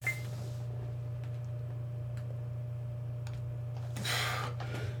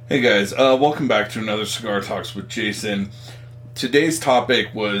Hey guys, welcome back to another Cigar Talks with Jason. Today's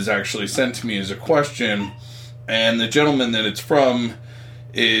topic was actually sent to me as a question, and the gentleman that it's from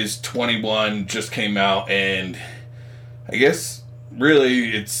is 21, just came out, and I guess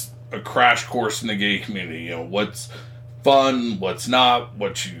really it's a crash course in the gay community. You know, what's fun, what's not,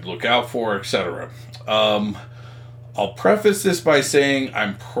 what you look out for, etc. I'll preface this by saying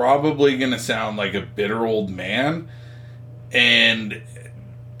I'm probably going to sound like a bitter old man, and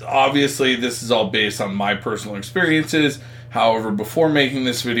obviously this is all based on my personal experiences. However, before making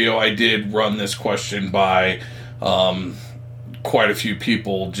this video, I did run this question by quite a few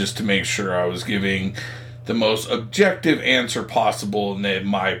people just to make sure I was giving the most objective answer possible and that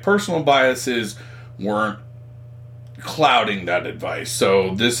my personal biases weren't clouding that advice.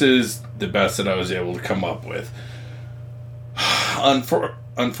 So this is the best that I was able to come up with.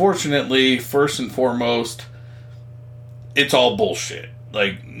 Unfortunately, first and foremost, it's all bullshit.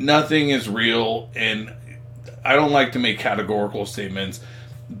 Like, nothing is real, and I don't like to make categorical statements,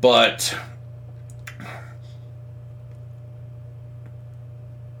 but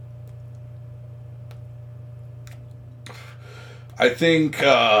I think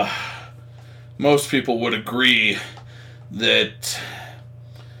most people would agree that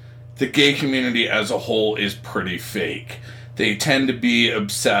the gay community as a whole is pretty fake. They tend to be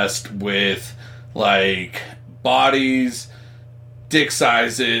obsessed with, like, bodies, dick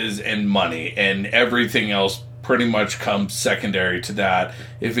sizes, and money, and everything else pretty much comes secondary to that,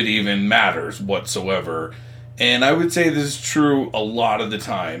 if it even matters whatsoever. And I would say this is true a lot of the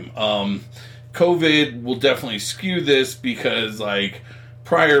time. COVID will definitely skew this because, like,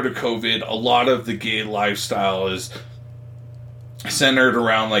 prior to COVID, a lot of the gay lifestyle is centered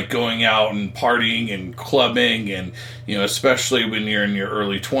around, like, going out and partying and clubbing, and, you know, especially when you're in your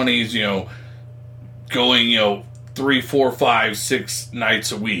early 20s, you know, going, you know, 3, 4, 5, 6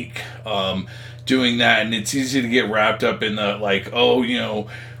 nights a week, doing that, and it's easy to get wrapped up in the, like, oh, you know,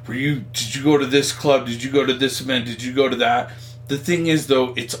 did you go to this club, did you go to this event, did you go to that? The thing is,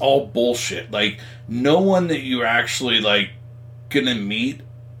 though, it's all bullshit. Like, no one that you're actually, like, gonna meet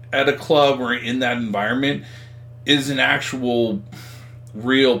at a club or in that environment is an actual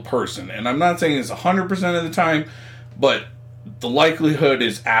real person. And I'm not saying it's 100% of the time, but the likelihood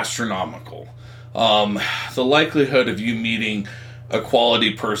is astronomical. The likelihood of you meeting a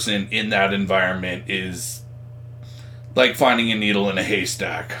quality person in that environment is like finding a needle in a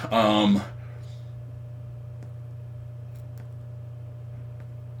haystack.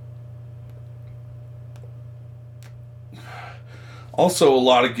 Also, a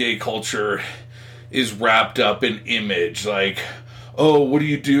lot of gay culture is wrapped up in image, like, oh, what do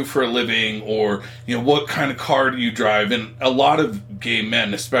you do for a living, or, you know, what kind of car do you drive? And a lot of gay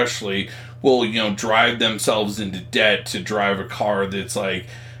men, especially, will, you know, drive themselves into debt to drive a car that's, like,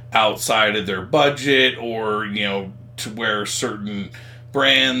 outside of their budget, or, you know, to wear certain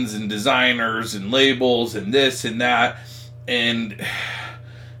brands and designers and labels and this and that. And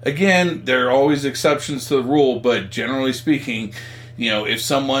again, there are always exceptions to the rule, but generally speaking, you know, if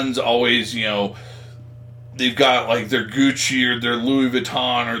someone's always, you know, they've got, like, their Gucci or their Louis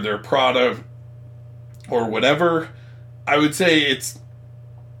Vuitton or their Prada or whatever, I would say it's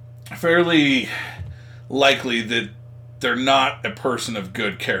fairly likely that they're not a person of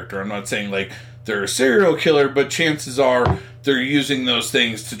good character. I'm not saying, like, they're a serial killer, but chances are they're using those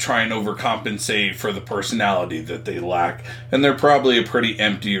things to try and overcompensate for the personality that they lack. And they're probably a pretty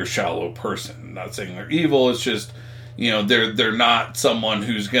empty or shallow person. I'm not saying they're evil, it's just, you know, they're not someone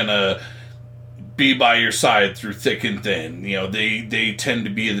who's gonna be by your side through thick and thin. You know, they tend to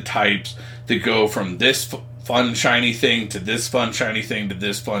be the types that go from this fun, shiny thing to this fun, shiny thing to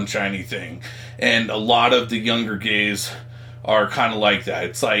this fun, shiny thing. And a lot of the younger gays are kind of like that.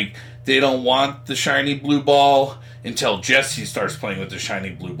 It's like they don't want the shiny blue ball until Jesse starts playing with the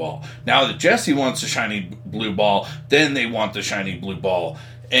shiny blue ball. Now that Jesse wants the shiny blue ball, then they want the shiny blue ball.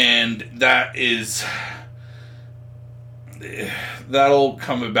 And that'll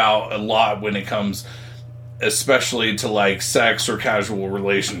come about a lot when it comes especially to, like, sex or casual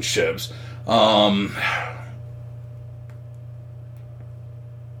relationships.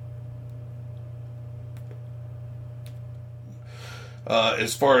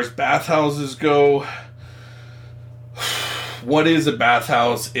 As far as bathhouses go, what is a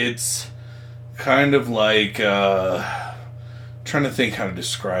bathhouse? It's kind of like, trying to think how to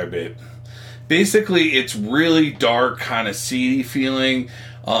describe it. Basically, it's really dark, kind of seedy feeling.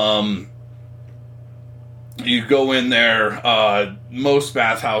 You go in there, most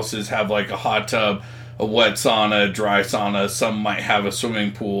bathhouses have, like, a hot tub, a wet sauna, a dry sauna. Some might have a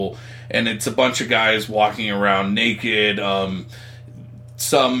swimming pool, and it's a bunch of guys walking around naked.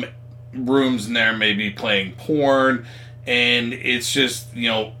 some rooms in there may be playing porn, and it's just,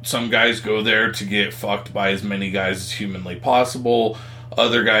 some guys go there to get fucked by as many guys as humanly possible.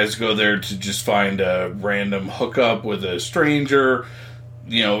 Other guys go there to just find a random hookup with a stranger.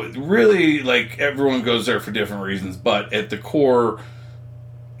 Really, like, everyone goes there for different reasons, but at the core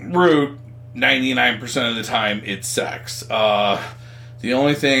root, 99% of the time, it's sex. The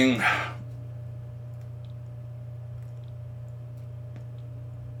only thing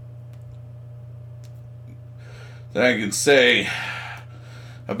that I can say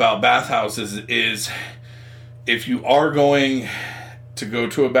about bathhouses is, if you are going to go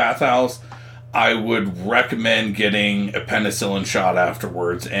to a bathhouse, I would recommend getting a penicillin shot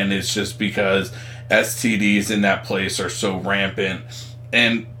afterwards. And it's just because STDs in that place are so rampant.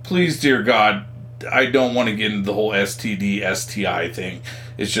 And please, dear God, I don't want to get into the whole STD, STI thing.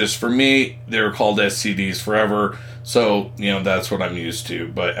 It's just, for me, they were called STDs forever. So, that's what I'm used to.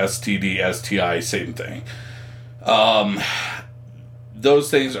 But STD, STI, same thing. Those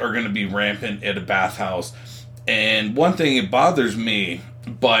things are going to be rampant at a bathhouse. And one thing, it bothers me,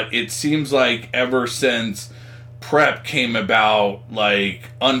 but it seems like ever since PrEP came about, like,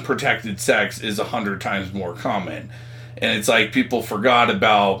 unprotected sex is 100 times more common. And it's like people forgot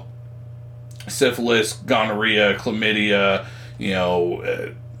about syphilis, gonorrhea, chlamydia,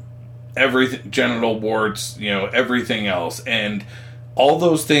 everything, genital warts, everything else. And all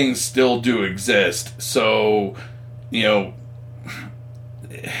those things still do exist. So,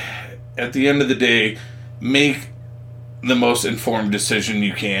 at the end of the day, make the most informed decision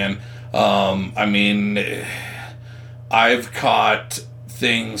you can. I've caught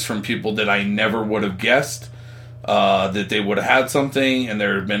things from people that I never would have guessed that they would have had something, and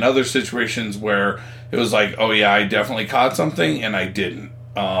there have been other situations where it was like, oh yeah, I definitely caught something, and I didn't.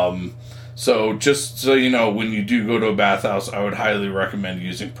 So just so you know, when you do go to a bathhouse, I would highly recommend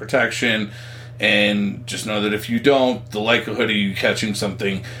using protection. And just know that if you don't, the likelihood of you catching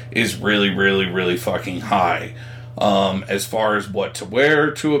something is really, really, really fucking high. As far as what to wear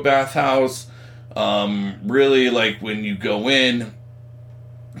to a bathhouse, really, like, when you go in,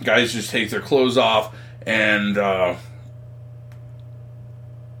 guys just take their clothes off, and a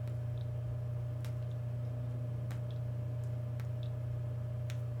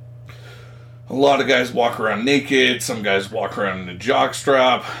lot of guys walk around naked. Some guys walk around in a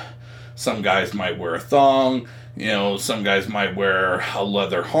jockstrap. Some guys might wear a thong. Some guys might wear a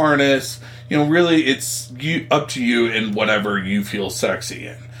leather harness. Really, it's up to you and whatever you feel sexy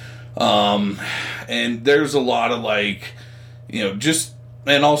in. And there's a lot of, like,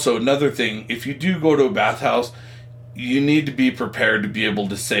 and also another thing, if you do go to a bathhouse, you need to be prepared to be able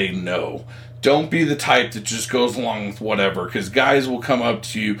to say no. Don't be the type that just goes along with whatever, because guys will come up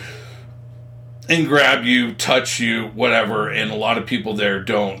to you and grab you, touch you, whatever, and a lot of people there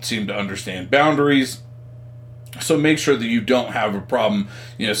don't seem to understand boundaries. So make sure that you don't have a problem,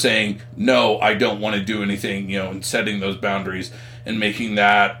 saying, no, I don't want to do anything, and setting those boundaries and making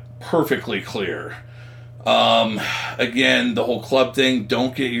that perfectly clear. Again, the whole club thing,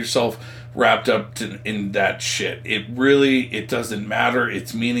 don't get yourself wrapped up in that shit. It doesn't matter.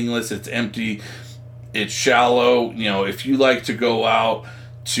 It's meaningless. It's empty. It's shallow. If you like to go out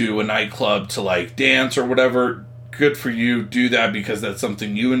to a nightclub to, like, dance or whatever, good for you. Do that because that's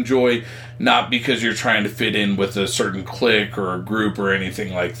something you enjoy, not because you're trying to fit in with a certain clique or a group or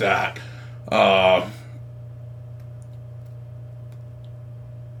anything like that.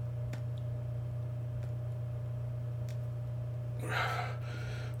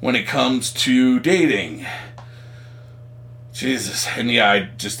 When it comes to dating, Jesus, and yeah, I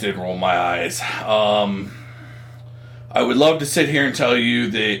just did roll my eyes. I would love to sit here and tell you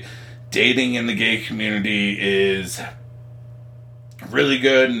that dating in the gay community is really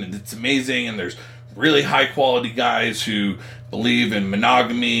good and it's amazing, and there's really high quality guys who believe in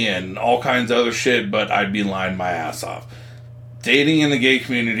monogamy and all kinds of other shit, but I'd be lying my ass off. Dating in the gay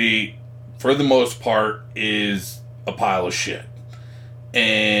community, for the most part, is a pile of shit.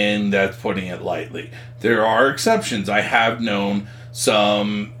 And that's putting it lightly. There are exceptions. I have known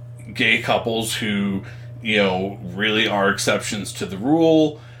some gay couples who, really are exceptions to the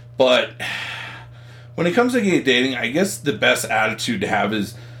rule. But when it comes to gay dating, I guess the best attitude to have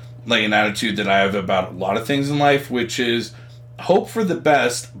is like an attitude that I have about a lot of things in life, which is hope for the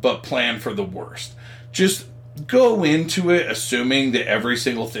best, but plan for the worst. Just go into it assuming that every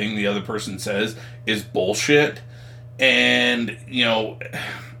single thing the other person says is bullshit. And,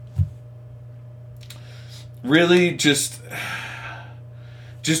 really just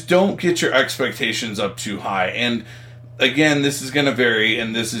don't get your expectations up too high. And again, this is going to vary,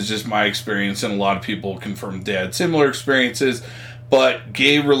 and this is just my experience, and a lot of people confirm they had similar experiences. But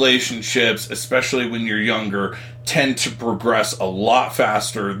gay relationships, especially when you're younger, tend to progress a lot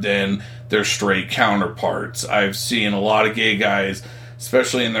faster than their straight counterparts. I've seen a lot of gay guys,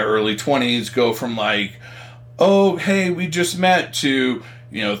 especially in their early 20s, go from like, oh, hey, we just met, to,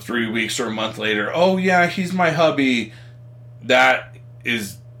 3 weeks or a month later, oh, yeah, he's my hubby. That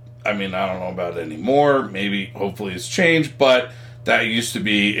is, I don't know about it anymore. Maybe, hopefully it's changed, but that used to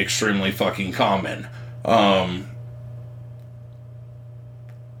be extremely fucking common.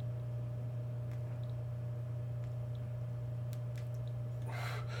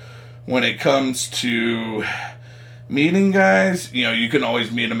 When it comes to meeting guys, you can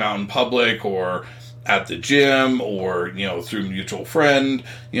always meet them out in public or at the gym or, through mutual friend.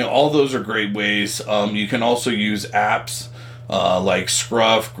 All those are great ways. You can also use apps like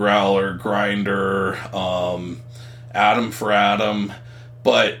Scruff, Growler, Grindr, Adam for Adam.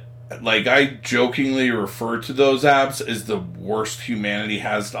 But, like, I jokingly refer to those apps as the worst humanity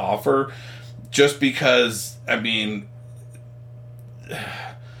has to offer. Just because,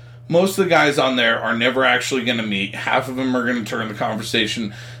 most of the guys on there are never actually going to meet. Half of them are going to turn the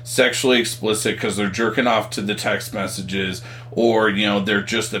conversation sexually explicit because they're jerking off to the text messages, or, they're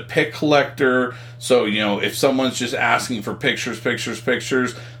just a pic collector. So, if someone's just asking for pictures,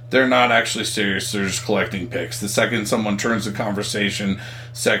 they're not actually serious. They're just collecting pics. The second someone turns the conversation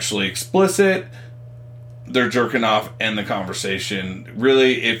sexually explicit, they're jerking off, end the conversation.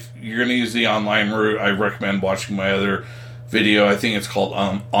 Really, if you're going to use the online route, I recommend watching my other video. I think it's called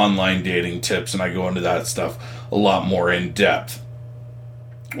Online Dating Tips, and I go into that stuff a lot more in depth.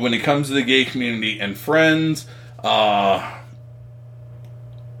 When it comes to the gay community and friends, I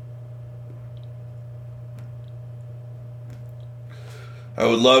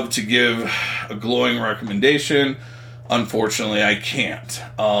would love to give a glowing recommendation. Unfortunately, I can't.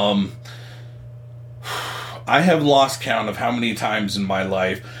 I have lost count of how many times in my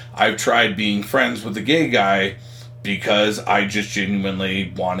life I've tried being friends with a gay guy because I just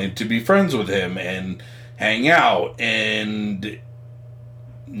genuinely wanted to be friends with him and hang out. And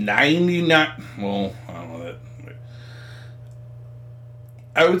 99, well, I don't know that.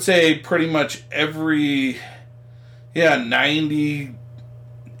 I would say pretty much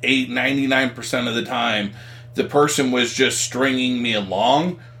 99% of the time, the person was just stringing me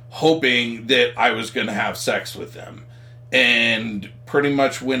along, hoping that I was going to have sex with them. And pretty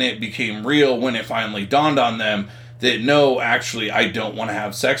much when it became real, when it finally dawned on them that no, actually, I don't want to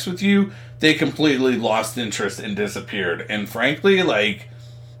have sex with you, they completely lost interest and disappeared. And frankly, like,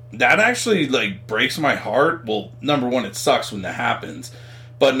 that actually, like, breaks my heart. Well, number one, it sucks when that happens.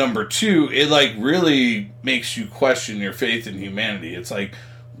 But number two, it, like, really makes you question your faith in humanity. It's like,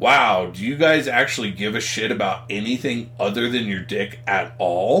 wow, do you guys actually give a shit about anything other than your dick at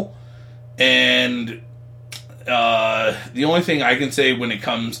all? And the only thing I can say when it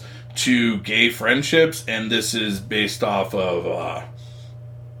comes to gay friendships, and this is based off of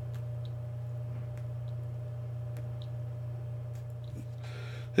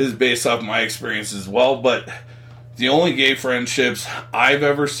my experience as well, but the only gay friendships I've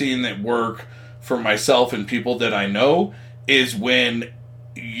ever seen that work for myself and people that I know is when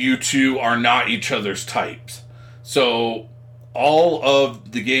you two are not each other's types. So all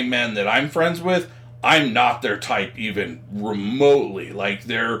of the gay men that I'm friends with, I'm not their type even remotely. Like,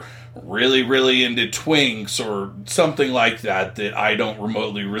 they're really, really into twinks or something like that I don't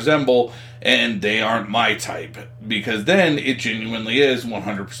remotely resemble, and they aren't my type, because then it genuinely is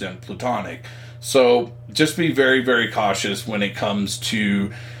 100% platonic. So just be very, very cautious when it comes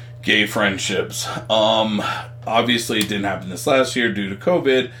to gay friendships. Obviously it didn't happen this last year due to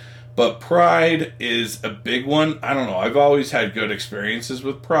COVID, but Pride is a big one. I don't know. I've always had good experiences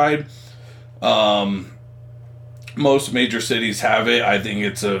with Pride. Most major cities have it. I think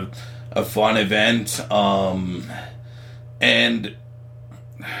it's a fun event. And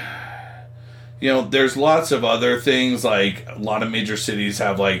there's lots of other things. Like, a lot of major cities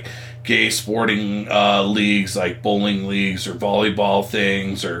have, like, gay sporting leagues, like bowling leagues or volleyball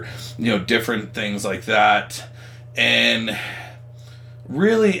things, or different things like that. And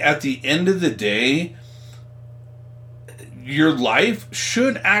really, at the end of the day, your life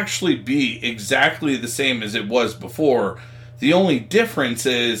should actually be exactly the same as it was before. The only difference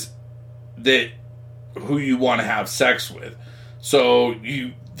is that who you want to have sex with. So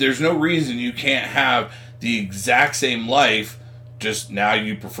there's no reason you can't have the exact same life, just now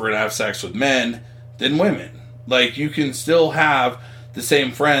you prefer to have sex with men than women. Like, you can still have the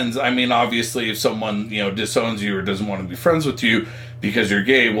same friends. I mean, obviously, if someone, disowns you or doesn't want to be friends with you because you're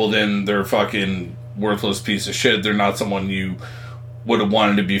gay, well, then they're a fucking worthless piece of shit. They're not someone you would have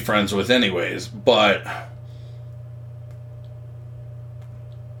wanted to be friends with anyways. But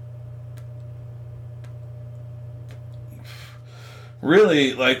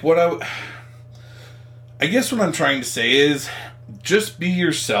really, like, I guess what I'm trying to say is just be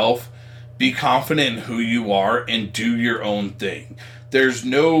yourself, be confident in who you are, and do your own thing. There's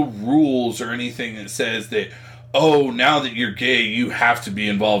no rules or anything that says that, oh, now that you're gay, you have to be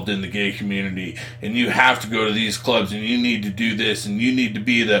involved in the gay community, and you have to go to these clubs, and you need to do this, and you need to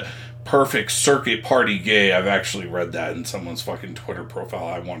be the perfect circuit party gay. I've actually read that in someone's fucking Twitter profile.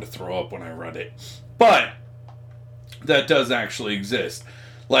 I wanted to throw up when I read it. But that does actually exist.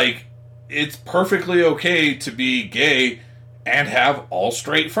 Like, it's perfectly okay to be gay and have all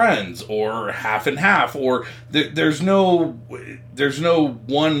straight friends, or half and half, or there's no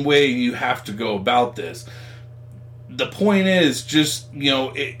one way you have to go about this. The point is just,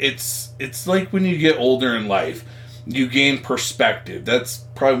 it's like when you get older in life, you gain perspective. That's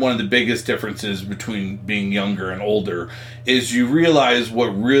probably one of the biggest differences between being younger and older, is you realize what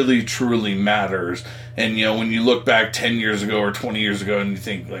really truly matters. And when you look back 10 years ago or 20 years ago and you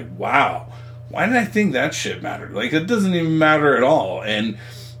think, like, wow, why did I think that shit mattered? Like, it doesn't even matter at all. And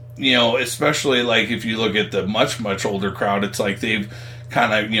especially like if you look at the much, much older crowd, it's like they've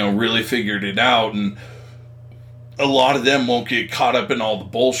kind of really figured it out, and a lot of them won't get caught up in all the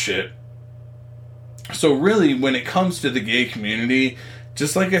bullshit. So really, when it comes to the gay community,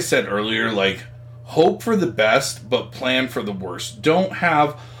 just like I said earlier, like, hope for the best, but plan for the worst. Don't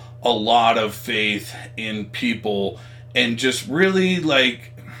have a lot of faith in people, and just really,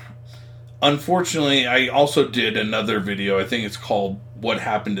 like, unfortunately, I also did another video, I think it's called What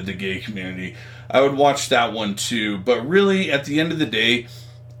Happened to the Gay Community. I would watch that one too, but really, at the end of the day,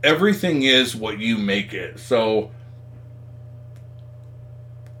 everything is what you make it. So,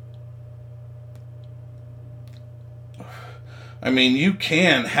 I mean, you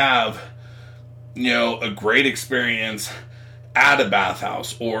can have, a great experience at a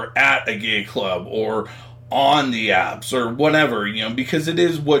bathhouse, or at a gay club, or on the apps, or whatever, because it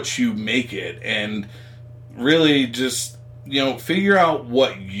is what you make it. And really just, figure out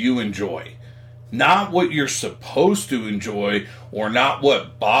what you enjoy. Not what you're supposed to enjoy, or not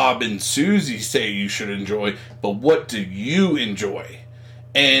what Bob and Susie say you should enjoy, but what do you enjoy?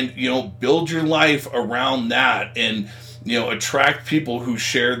 And, build your life around that, and, attract people who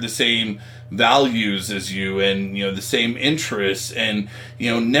share the same values as you, and the same interests, and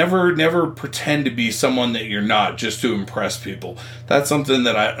never pretend to be someone that you're not just to impress people. That's something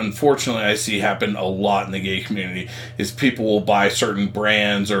that I see happen a lot in the gay community, is people will buy certain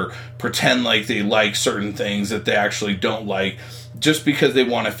brands or pretend like they like certain things that they actually don't like, just because they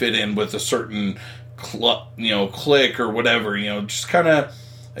want to fit in with a certain clique or whatever. Just kind of,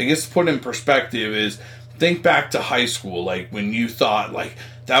 I guess, put in perspective is, think back to high school, like when you thought like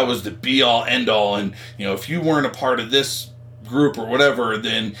that was the be all end all, and if you weren't a part of this group or whatever,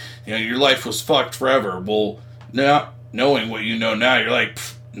 then your life was fucked forever. Well, now knowing what you know now, you're like,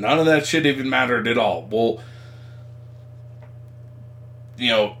 none of that shit even mattered at all. Well,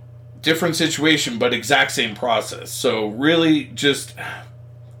 different situation, but exact same process. So really just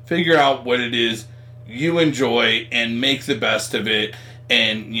figure out what it is you enjoy and make the best of it.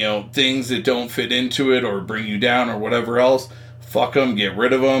 And, things that don't fit into it or bring you down or whatever else, fuck them, get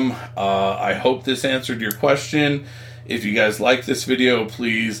rid of them. I hope this answered your question. If you guys like this video,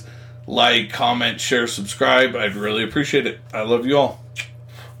 please like, comment, share, subscribe. I'd really appreciate it. I love you all.